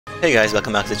Hey guys,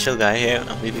 welcome back to Thechillguy here.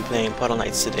 We'll be playing Portal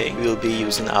Knights today. We'll be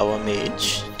using our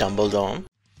mage, Dumbledore.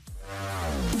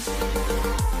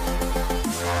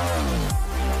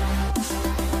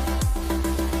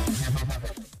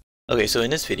 Okay, so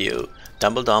in this video,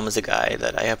 Dumbledore is a guy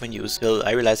that I haven't used. Well,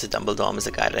 I realized that Dumbledore is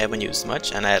a guy that I haven't used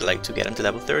much, and I'd like to get him to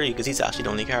level 30 because he's actually the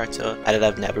only character that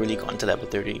I've never really gotten to level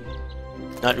 30.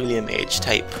 Not really a mage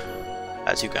type,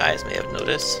 as you guys may have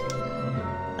noticed.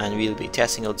 And we'll be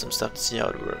testing out some stuff to see how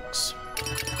it works.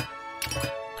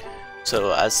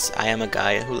 So as I am a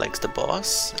guy who likes the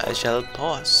boss, I shall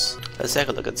pause. Let's take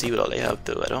a look and see what all I have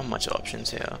though. I don't have much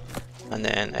options here. And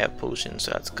then I have potions,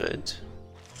 so that's good.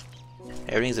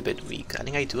 Everything's a bit weak. I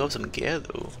think I do have some gear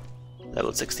though.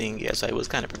 Level 16 gear, so I was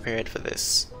kind of prepared for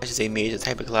this. I should say mage is a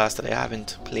type of class that I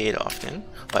haven't played often.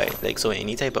 But like, so in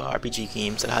any type of RPG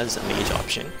games that has a mage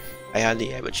option, I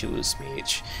hardly ever choose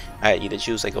mage. I either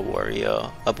choose like a warrior,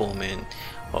 a bowman,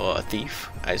 or a thief,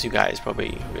 as you guys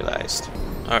probably realized.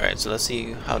 Alright, so let's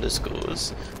see how this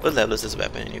goes. What level is this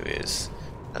weapon anyways?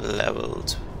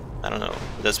 Leveled, I don't know,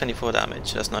 it does 24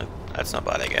 damage, that's not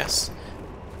bad I guess.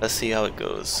 Let's see how it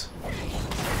goes.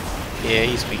 Yeah,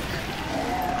 he's weak.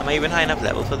 Am I even high enough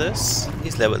level for this?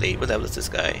 He's level 8, what level is this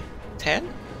guy?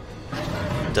 10?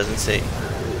 It doesn't say.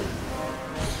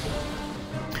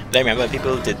 But I remember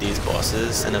people did these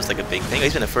bosses and it was like a big thing. At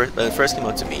least when it first came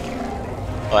out to me.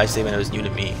 Or I say when it was new to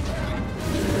me.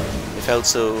 It felt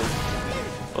so...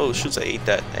 Oh shoots, I ate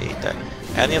that.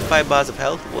 I only have 5 bars of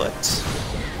health? What?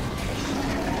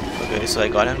 Okay, so I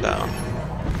got him down.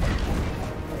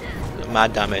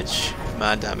 Mad damage.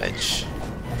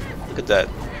 Look at that.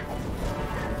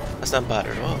 That's not bad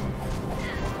at all.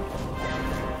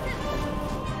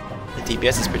 The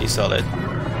DPS is pretty solid.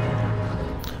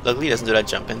 Luckily, he doesn't do that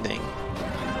jumping thing.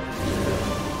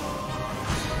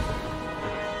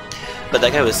 But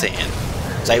like I was saying,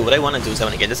 so what I want to do is I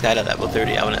want to get this guy to level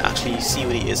 30. I want to actually see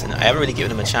what he is, and I haven't really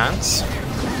given him a chance.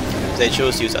 So I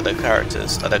chose to use other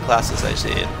characters, other classes, I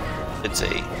should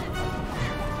say.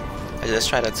 Let's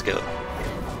try that skill.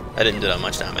 I didn't do that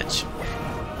much damage,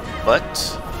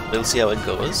 but we'll see how it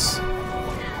goes.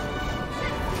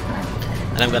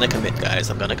 And I'm gonna commit,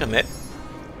 guys. I'm gonna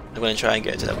try and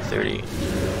get to level 30.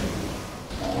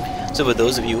 So for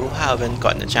those of you who haven't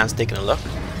gotten a chance taking a look,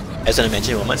 I just want to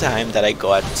mention one more time that I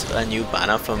got a new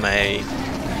banner for my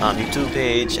YouTube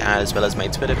page as well as my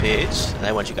Twitter page, and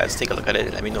I want you guys to take a look at it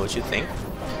and let me know what you think,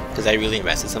 because I really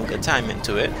invested some good time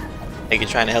into it. Like,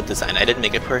 trying to help design. I didn't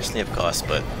make it personally, of course,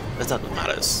 but that's not what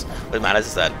matters. What matters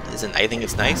is that I think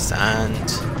it's nice,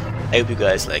 and I hope you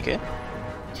guys like it.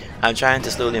 I'm trying to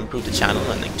slowly improve the channel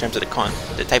in terms of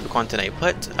the type of content I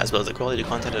put, as well as the quality of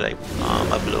content that I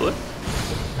upload.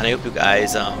 And I hope you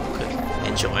guys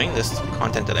enjoying this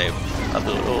content that I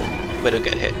upload. Oh, better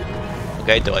get hit.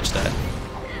 Okay, dodge that.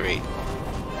 Great.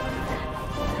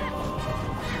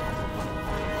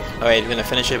 Alright, we're gonna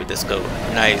finish it with this go.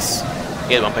 Nice.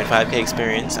 Get 1.5k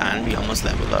experience and we almost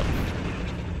leveled up.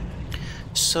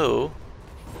 So,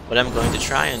 what I'm going to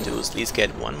try and do is at least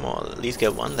get one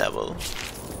level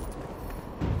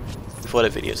before the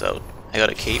video's out. I got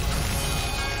a cape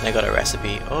and I got a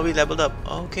recipe. Oh, we leveled up.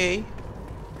 Okay.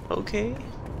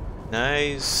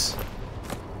 Nice.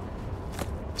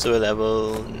 So we're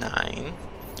level 9.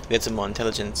 We get some more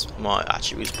intelligence, more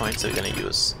attributes points that we're gonna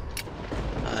use.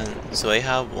 And so I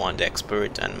have Wand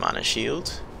Expert and Mana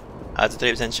Shield. Has a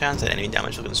 30% chance that enemy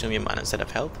damage will consume your mana instead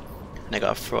of health. And I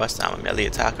got Frost Armor. Melee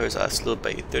attackers are slowed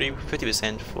by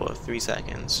 50% for 3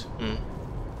 seconds.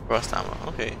 Frost Armor,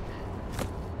 okay.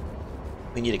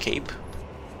 We need a cape.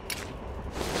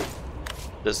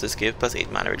 Does this give plus 8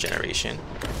 mana regeneration?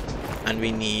 And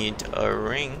we need a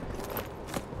ring.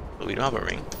 But we don't have a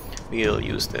ring. We'll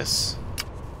use this.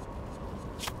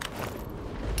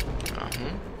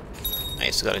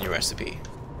 Nice, got a new recipe.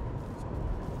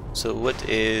 So what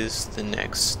is the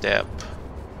next step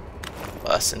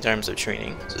for us in terms of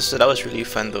training? So that was really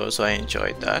fun though, so I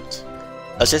enjoyed that.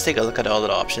 Let's just take a look at all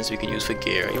the options we could use for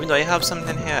gear. Even though I have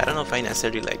something here, I don't know if I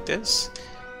necessarily like this.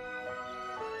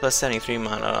 Plus 73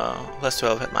 mana, plus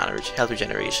 12 mana health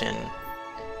regeneration.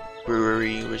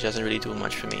 Brewery, which doesn't really do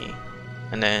much for me.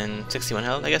 And then 61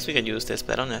 health. I guess we could use this,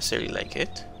 but I don't necessarily like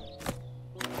it.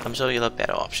 I'm sure you'll have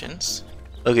better options.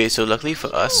 Okay, so luckily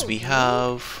for us, we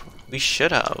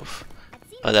should have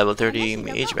a level 30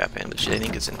 mage weapon, which I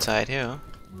think is inside here.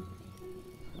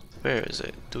 Where is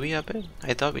it? Do we have it?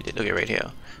 I thought we did. Okay, right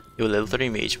here. We have a level 30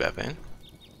 mage weapon.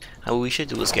 And what we should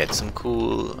do is get some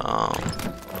cool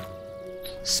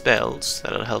spells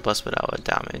that'll help us with our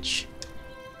damage.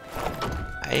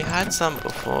 I had some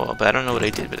before, but I don't know what I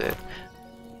did with it.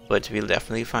 But we'll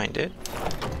definitely find it.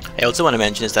 I also want to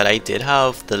mention is that I did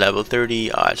have the level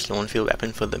 30 arch lone field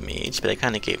weapon for the mage, but I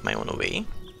kind of gave my own away.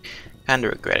 Kind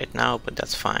of regret it now, but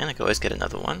that's fine. I can always get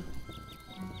another one.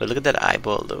 But look at that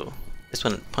eyeball though. Just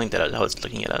want to point that out how it's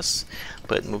looking at us.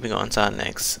 But moving on to our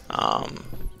next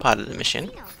part of the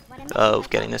mission of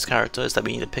getting this character is that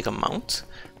we need to pick a mount.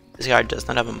 This character does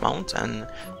not have a mount, and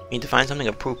we need to find something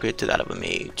appropriate to that of a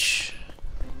mage.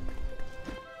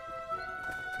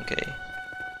 Okay.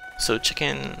 So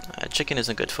chicken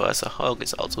isn't good for us. A hog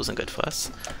is also isn't good for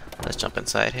us. Let's jump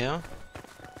inside here.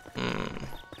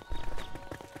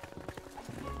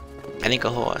 I think a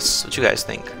horse. What you guys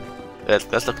think?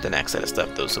 Let's look at the next set of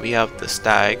stuff though. So we have the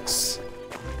stags.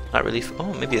 Not really.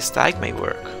 Oh, maybe a stag might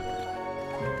work.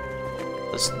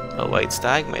 A white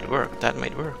stag might work. That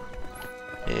might work.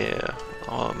 Yeah.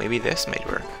 Oh, maybe this might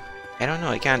work. I don't know.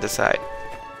 I can't decide.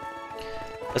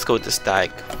 Let's go with the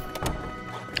stag.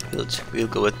 We'll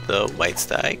go with the white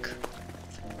stag.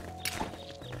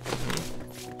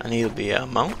 And he'll be a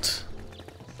mount.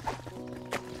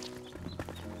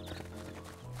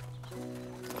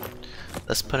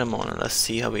 Let's put him on and let's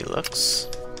see how he looks.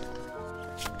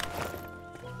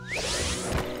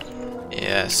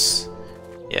 Yes.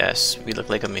 Yes, we look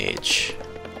like a mage.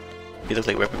 We look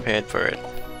like we're prepared for it.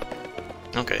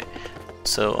 Okay.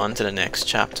 So on to the next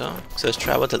chapter. So let's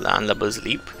travel to Landlubber's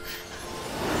Leap.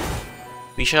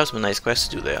 We should have some nice quests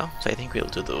to do there, so I think we'll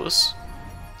do those.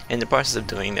 In the process of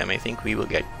doing them, I think we will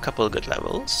get a couple of good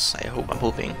levels. I'm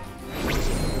hoping.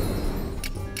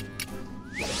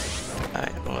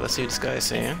 Alright, well, let's see what this guy is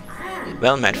saying.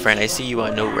 Well met, friend, I see you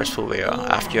are no worse for wear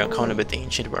after your encounter with the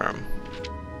ancient worm.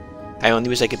 I only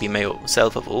wish I could be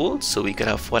myself of old, so we could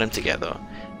have fought him together.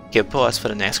 Give pause for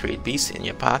the next great beast, and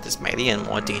your path is mighty and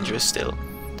more dangerous still.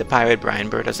 The pirate Brian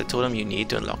Bird has a totem you need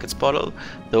to unlock its portal,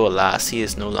 though alas, he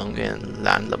is no longer in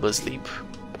Landlubber's Leap.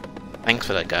 Thanks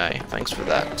for that, guy. Thanks for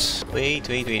that. Wait.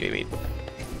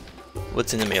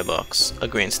 What's in the mailbox? A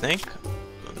grain snake?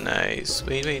 Nice.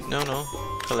 Wait, no.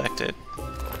 Collect it.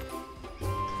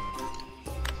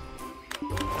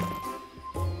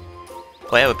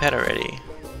 Oh, I have a pet already.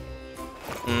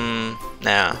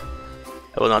 Nah.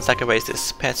 I will not sacrifice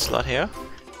this pet slot here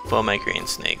for my grain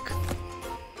snake.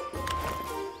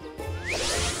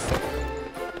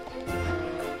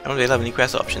 I don't really have any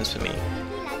quest options for me.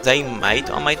 I might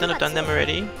or might not have done them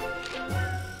already,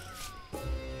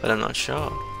 but I'm not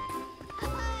sure.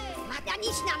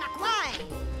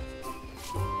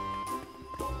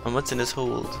 And what's in this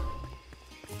hold?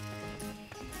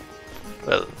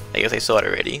 Well, I guess I saw it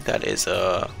already. That is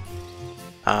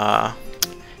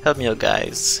help me out,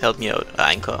 guys. Help me out.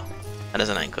 Anchor. That is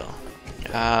an anchor.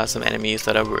 Some enemies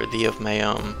that are worthy of my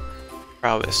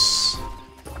prowess.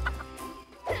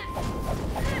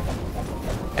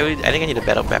 I think I need a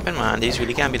better weapon, man. These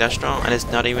really can't be that strong, and it's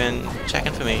not even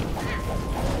checking for me.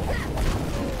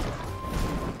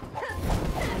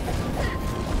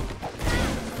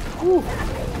 Ooh.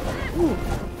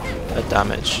 That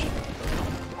damage.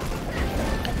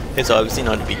 It's obviously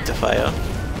not weak to fire.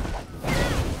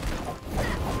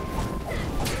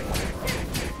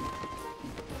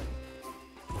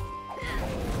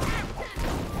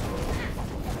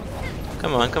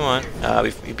 Come on.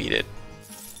 We beat it.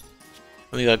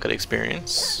 We got good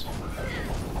experience.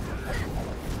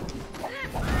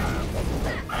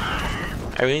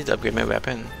 I really need to upgrade my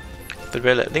weapon. But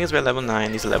I think it's level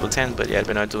 9, these are level 10, but yet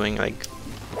we're not doing like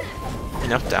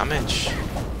enough damage.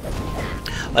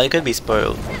 Well, it could be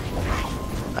spoiled.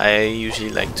 I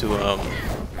usually like to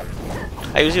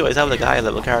I usually always have like a high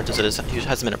level character, so this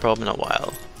hasn't been a problem in a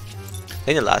while. I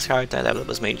think the last character I leveled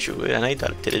was made through it, and I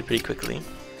thought it did it pretty quickly.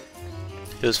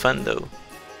 It was fun though.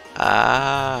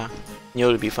 You know,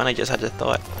 it would be fun, I just had the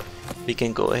thought. We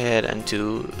can go ahead and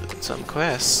do some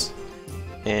quests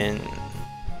in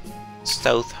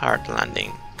South Heart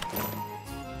Landing.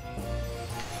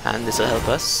 And this will help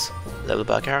us level up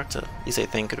our character. At least I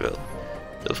think it will.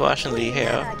 Unfortunately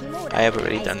here, I have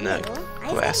already done the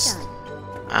quest.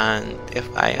 And if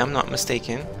I am not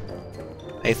mistaken,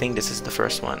 I think this is the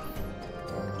first one.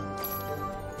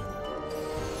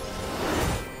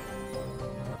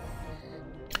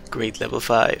 Great, level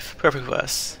 5. Perfect for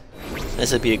us.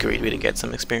 This would be a great way to get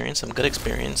some experience, some good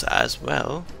experience as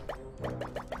well.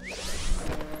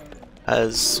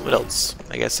 As, what else?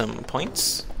 I guess some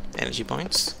points? Energy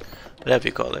points? Whatever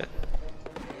you call it.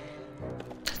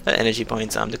 Not energy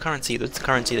points, the currency. What's the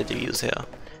currency that you use here?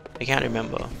 I can't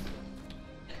remember.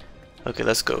 Okay,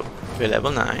 let's go. We're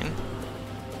level 9.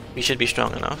 We should be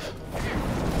strong enough.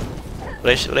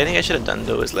 What I think I should have done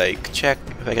though is like check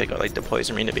if I could got like the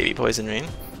poison rain, the baby poison rain.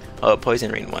 Or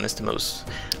poison rain one is the most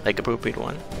like appropriate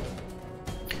one.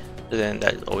 But then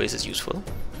that always is useful.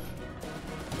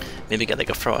 Maybe get like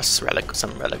a frost relic,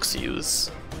 some relics to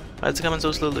use. Why is it coming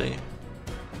so slowly?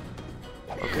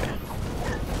 Okay.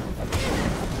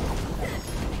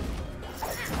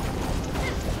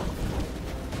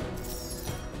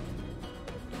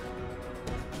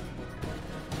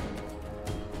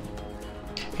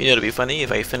 You know, it'd be funny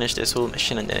if I finish this whole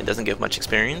mission and then it doesn't give much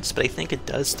experience, but I think it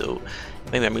does though.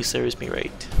 My memory serves me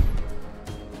right.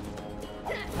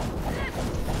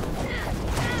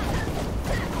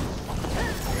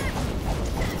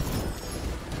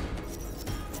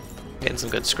 Getting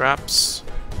some good scraps.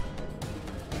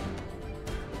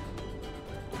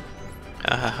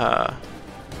 Ahaha.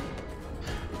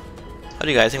 How do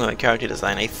you guys think about my character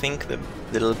design? I think the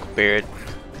little beard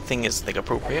thing is like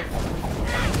appropriate.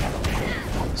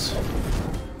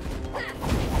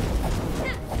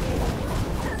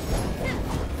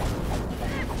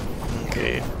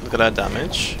 Okay, look at that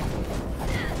damage.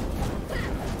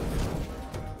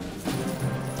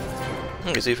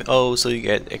 Okay, so so you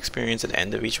get experience at the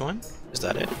end of each one? Is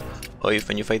that it? Or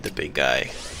when you fight the big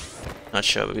guy? Not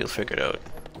sure, but we'll figure it out.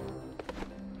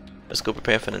 Let's go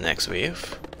prepare for the next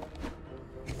wave.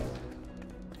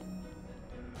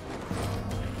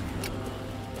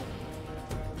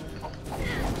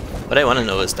 What I want to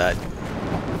know is that,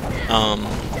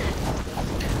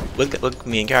 what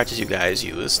main characters you guys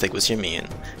use, like what's your main?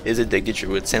 Is it like the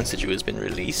druid since the druid's been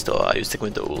released, or are you sticking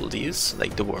with the oldies,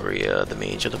 like the warrior, the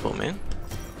mage, or the bowman?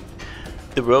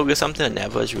 The rogue is something that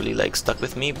never has really like stuck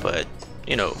with me, but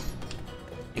you know,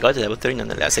 you got to level 30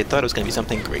 nonetheless. I thought it was going to be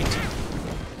something great,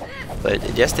 but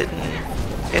it just didn't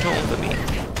hit home for me.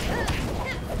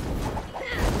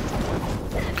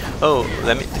 Oh,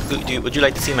 would you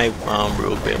like to see my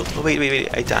rogue build? Oh wait,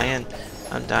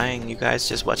 I'm dying. You guys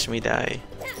just watched me die.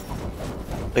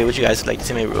 Wait, would you guys like to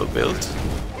see my rogue build?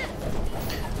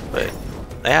 But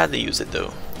I had to use it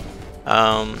though.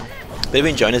 But if you're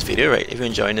enjoying this video, right? If you're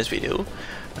enjoying this video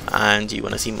and you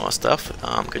want to see more stuff,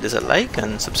 give this a like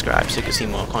and subscribe so you can see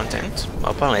more content,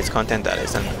 more Parallel content that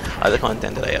is, and other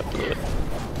content that I upload.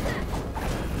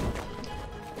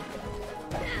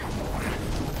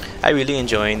 I really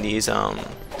enjoying these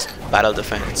battle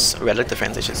defense, relic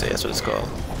defense I should say, that's what it's called.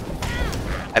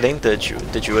 I think the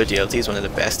Druid DLC is one of the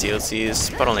best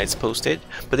DLCs Parallel posted,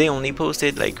 but they only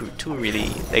posted like two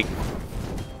main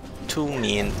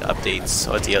updates,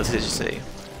 or DLCs I should say.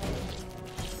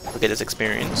 Look at this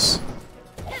experience.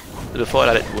 Before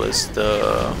that it was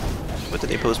the... what did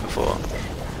they post before?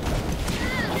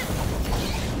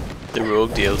 The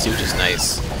Rogue DLC, which is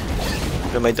nice.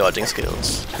 Look at my dodging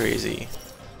skills, crazy.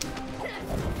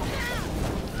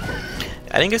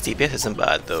 I think his DPS isn't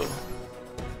bad though.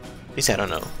 At least I don't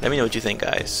know. Let me know what you think,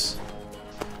 guys.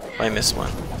 If I missed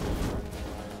one.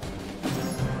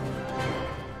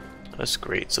 That's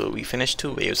great. So we finished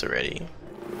 2 waves already.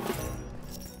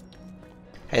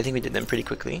 I think we did them pretty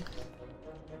quickly.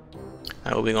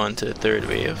 Now moving on to the 3rd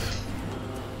wave.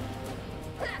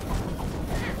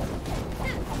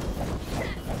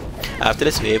 After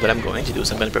this wave, what I'm going to do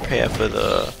is I'm going to prepare for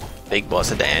the big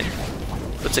boss at the end.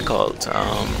 What's it called?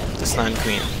 The Slime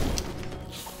Queen.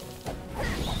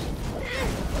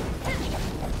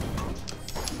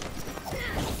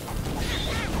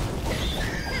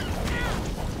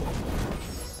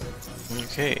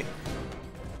 Okay.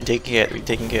 We're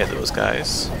taking care of those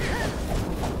guys.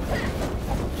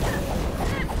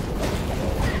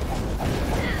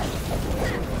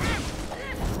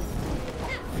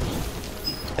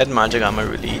 That magic armor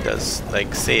really does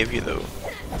like save you though.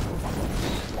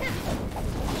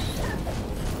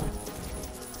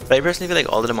 But I personally feel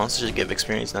like all of the monsters should give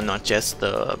experience and not just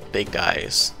the big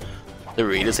guys. The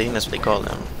raiders, I think that's what they call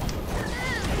them.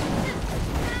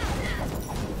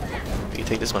 We can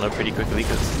take this one out pretty quickly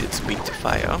because it's weak to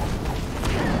fire.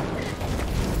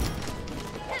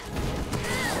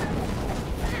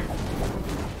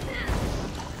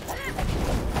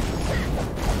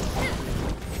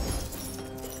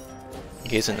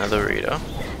 Here's another raider.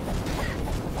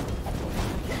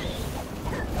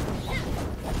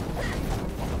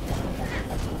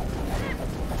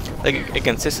 Like, it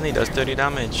consistently does 30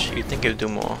 damage. You'd think it would do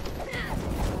more.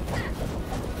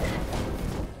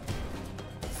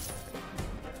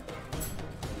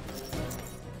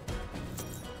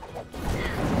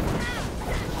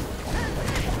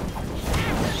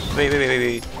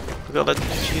 Wait. Look at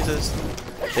that. Jesus.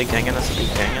 They're ganging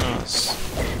us.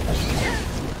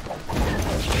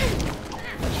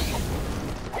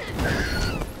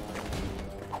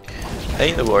 I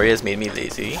think the warriors made me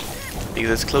lazy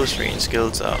because its close range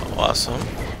skills are awesome.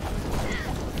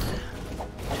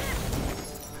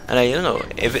 And I don't know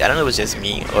if it's just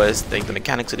me or it's like the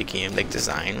mechanics of the game like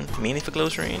designed mainly for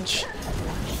close range.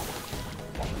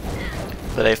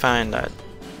 But I find that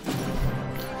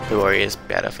the warrior is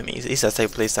better for me. At least that's the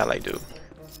type of playstyle I do.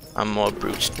 I'm more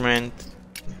brute strength,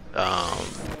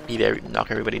 knock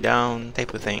everybody down,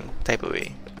 type of thing, type of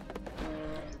way.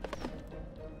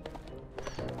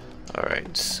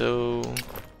 Alright, so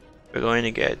we're going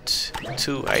to get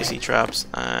 2 icy traps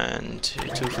and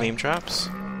 2 flame traps.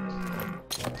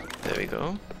 There we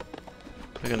go.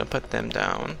 We're gonna put them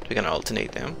down. We're gonna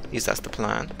alternate them. At least that's the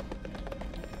plan.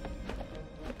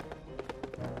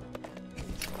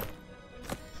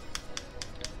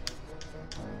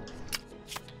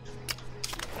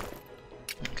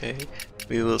 Okay,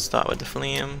 we will start with the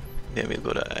flame, then we'll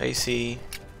go to icy,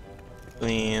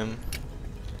 flame,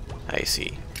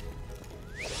 icy.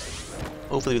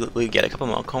 Hopefully we'll get a couple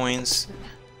more coins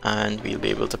and we'll be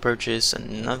able to purchase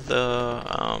another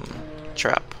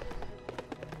trap.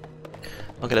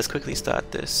 Okay, let's quickly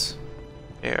start this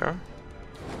here.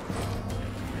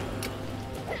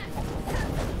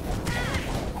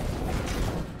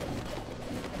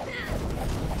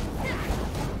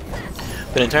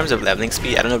 But in terms of leveling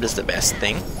speed, I don't know if this is the best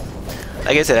thing.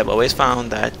 Like I said, I've always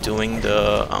found that doing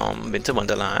the Winter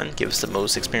Wonderland gives the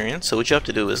most experience. So what you have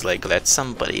to do is like let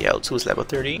somebody else who's level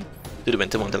 30 do the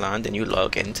Winter Wonderland, then you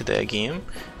log into their game,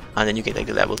 and then you get like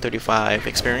the level 35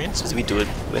 experience. So if you do it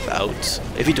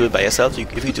if you do it by yourself,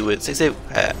 if you do it, say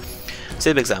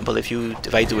for example,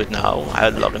 if I do it now,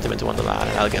 I'll log into Winter Wonderland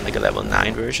and I'll get like a level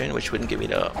 9 version, which wouldn't give me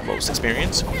the most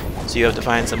experience. So you have to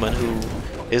find someone who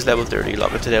is level 30,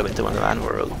 log into their Winter Wonderland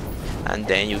world, and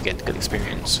then you get good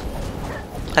experience.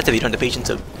 That's if you don't have the patience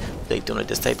of like doing it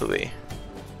this type of way.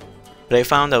 But I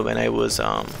found that when I was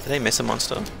did I miss a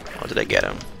monster or did I get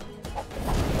him?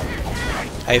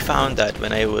 I found that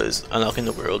when I was unlocking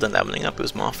the world and leveling up, it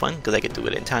was more fun because I could do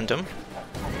it in tandem.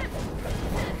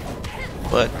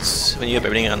 But when you have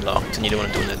everything unlocked and you don't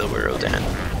want to do another world and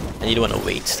you don't want to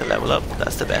wait to level up,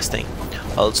 that's the best thing.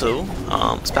 Also,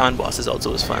 spamming bosses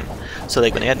also was fun. So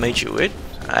like when I had my druid,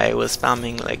 I was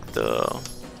spamming like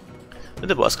what's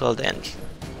the boss called then?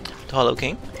 The Hollow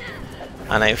King.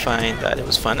 And I find that it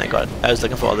was fun. I was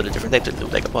looking for all the different types of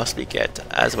loot I could possibly get,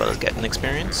 as well as getting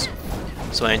experience.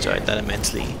 So I enjoyed that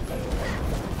immensely.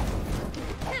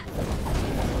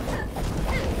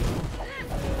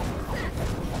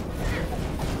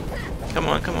 Come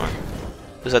on, come on.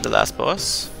 Was that the last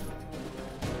boss?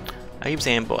 I keep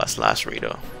saying boss, last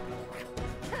raider.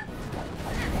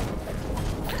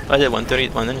 Oh, I did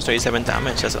 137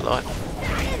 damage, that's a lot.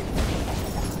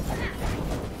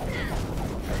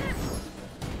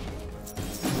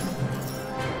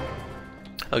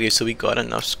 Okay, so we got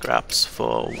enough scraps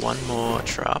for one more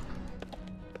trap,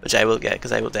 which I will get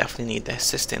because I will definitely need the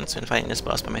assistance when fighting this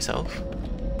boss by myself.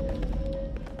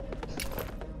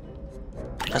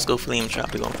 Let's go flame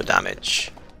trap, we're going for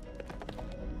damage.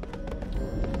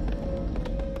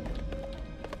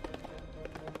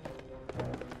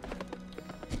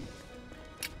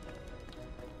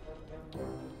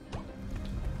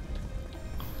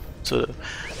 So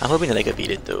I'm hoping that I can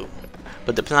beat it though,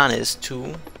 but the plan is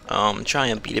to try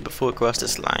and beat it before it crosses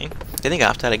this line. I think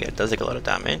after that it does like a lot of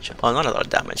damage. Well, not a lot of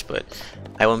damage, but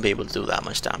I won't be able to do that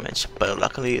much damage. But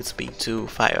luckily it's speed 2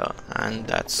 fire, and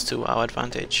that's to our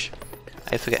advantage.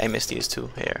 I forget I missed these two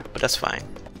here, but that's fine.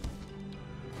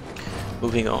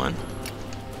 Moving on.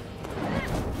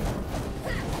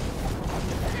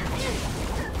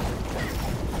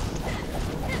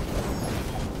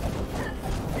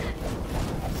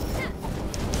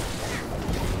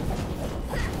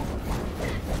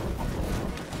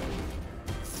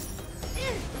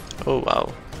 Oh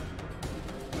wow.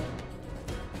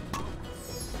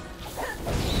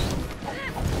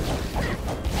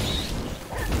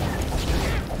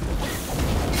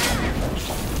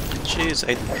 Jeez,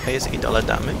 I use $8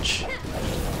 damage.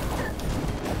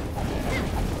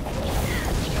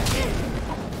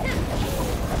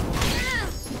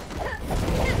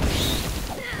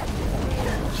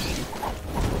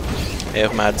 I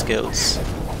have mad skills.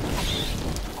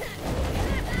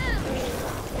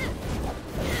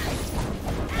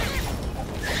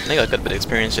 I got a good bit of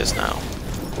experience just now.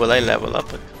 Will I level up?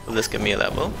 Will this give me a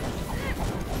level?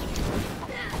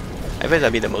 I bet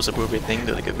that'd be the most appropriate thing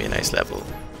to give me a nice level.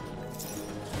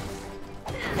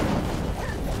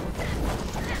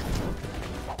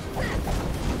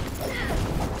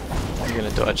 I'm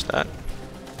gonna dodge that.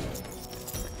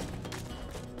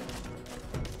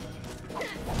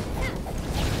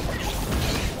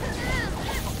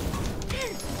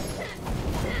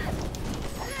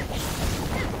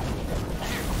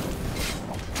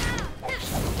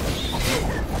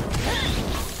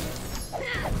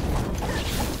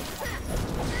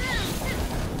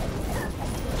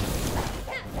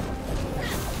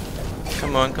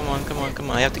 Come on, come on, come on, come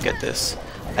on. I have to get this.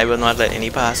 I will not let any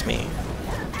pass me.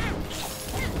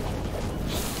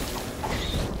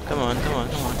 Come on, come on,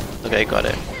 come on. Okay, I got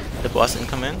it. The boss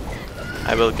incoming.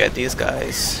 I will get these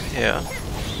guys here.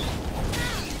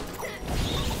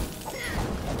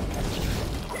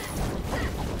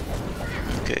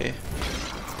 Okay.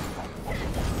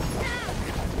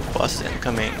 Boss is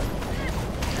incoming.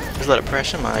 There's a lot of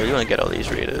pressure, man. I really want to get all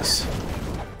these raiders.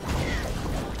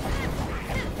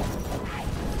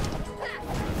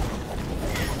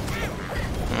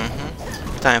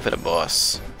 Time for the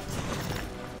boss.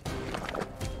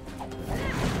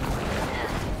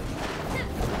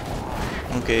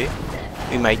 Okay,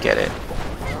 we might get it.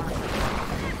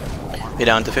 We're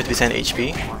down to 50%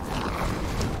 HP.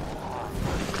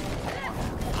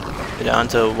 We're down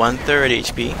to 1/3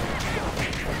 HP.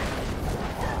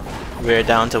 We're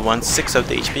down to 1/6 of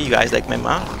the HP. You guys like my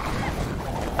math?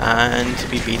 And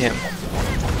we beat him.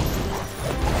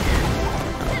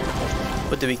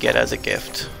 What do we get as a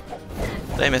gift?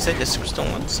 Did I miss it? Just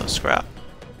stolen some scrap.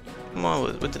 Come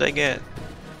on, what did I get?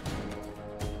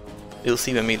 We'll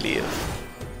see when we leave.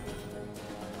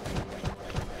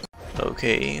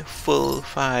 Okay, full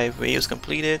 5 waves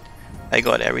completed. I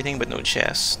got everything but no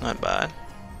chests. Not bad.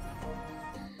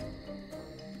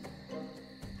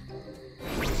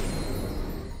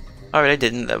 Alright, I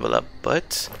didn't level up,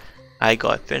 but I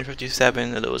got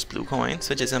 357 of those blue coins,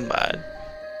 which isn't bad.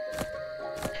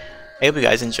 I hope you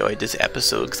guys enjoyed this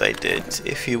episode, because I did.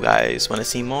 If you guys want to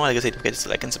see more, like I said, don't forget to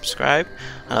like and subscribe.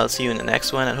 And I'll see you in the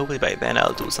next one, and hopefully by then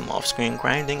I'll do some off-screen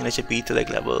grinding, and I should be to like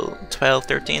level 12,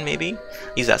 13 maybe.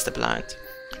 At least that's the plan.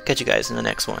 Catch you guys in the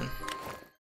next one.